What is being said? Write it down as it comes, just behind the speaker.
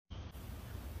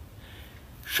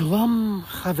Shalom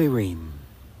Chaverim.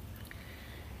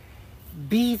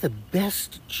 Be the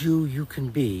best Jew you can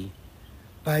be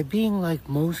by being like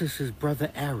Moses'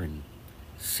 brother Aaron.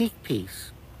 Seek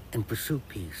peace and pursue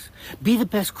peace. Be the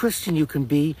best Christian you can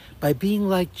be by being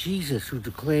like Jesus, who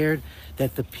declared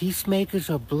that the peacemakers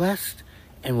are blessed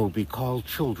and will be called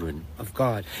children of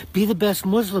God. Be the best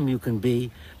Muslim you can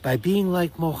be by being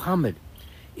like Muhammad.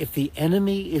 If the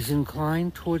enemy is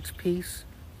inclined towards peace,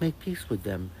 make peace with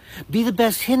them. Be the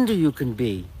best Hindu you can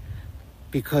be,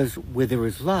 because where there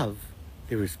is love,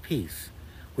 there is peace.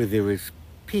 Where there is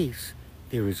peace,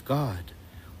 there is God.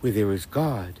 Where there is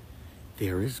God,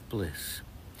 there is bliss.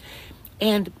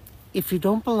 And if you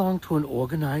don't belong to an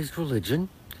organized religion,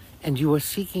 and you are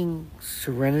seeking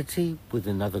serenity with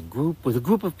another group, with a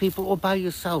group of people, or by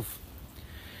yourself,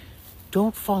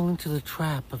 don't fall into the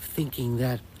trap of thinking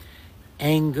that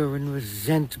anger and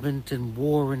resentment and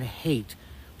war and hate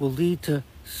will lead to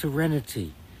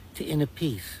serenity, to inner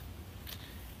peace.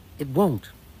 It won't.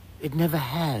 It never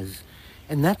has.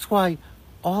 And that's why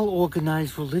all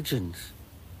organized religions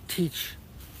teach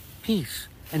peace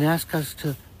and ask us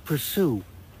to pursue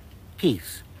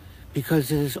peace, because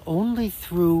it is only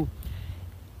through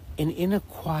an inner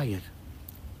quiet,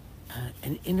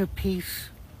 an inner peace,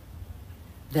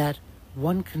 that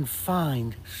one can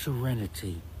find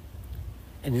serenity.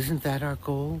 And isn't that our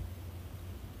goal?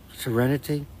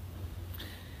 Serenity?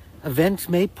 Events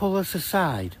may pull us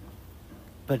aside,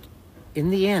 but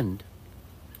in the end,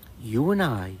 you and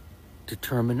I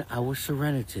determine our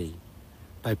serenity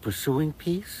by pursuing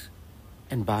peace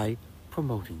and by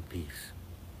promoting peace.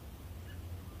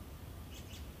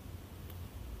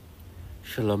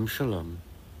 Shalom, shalom.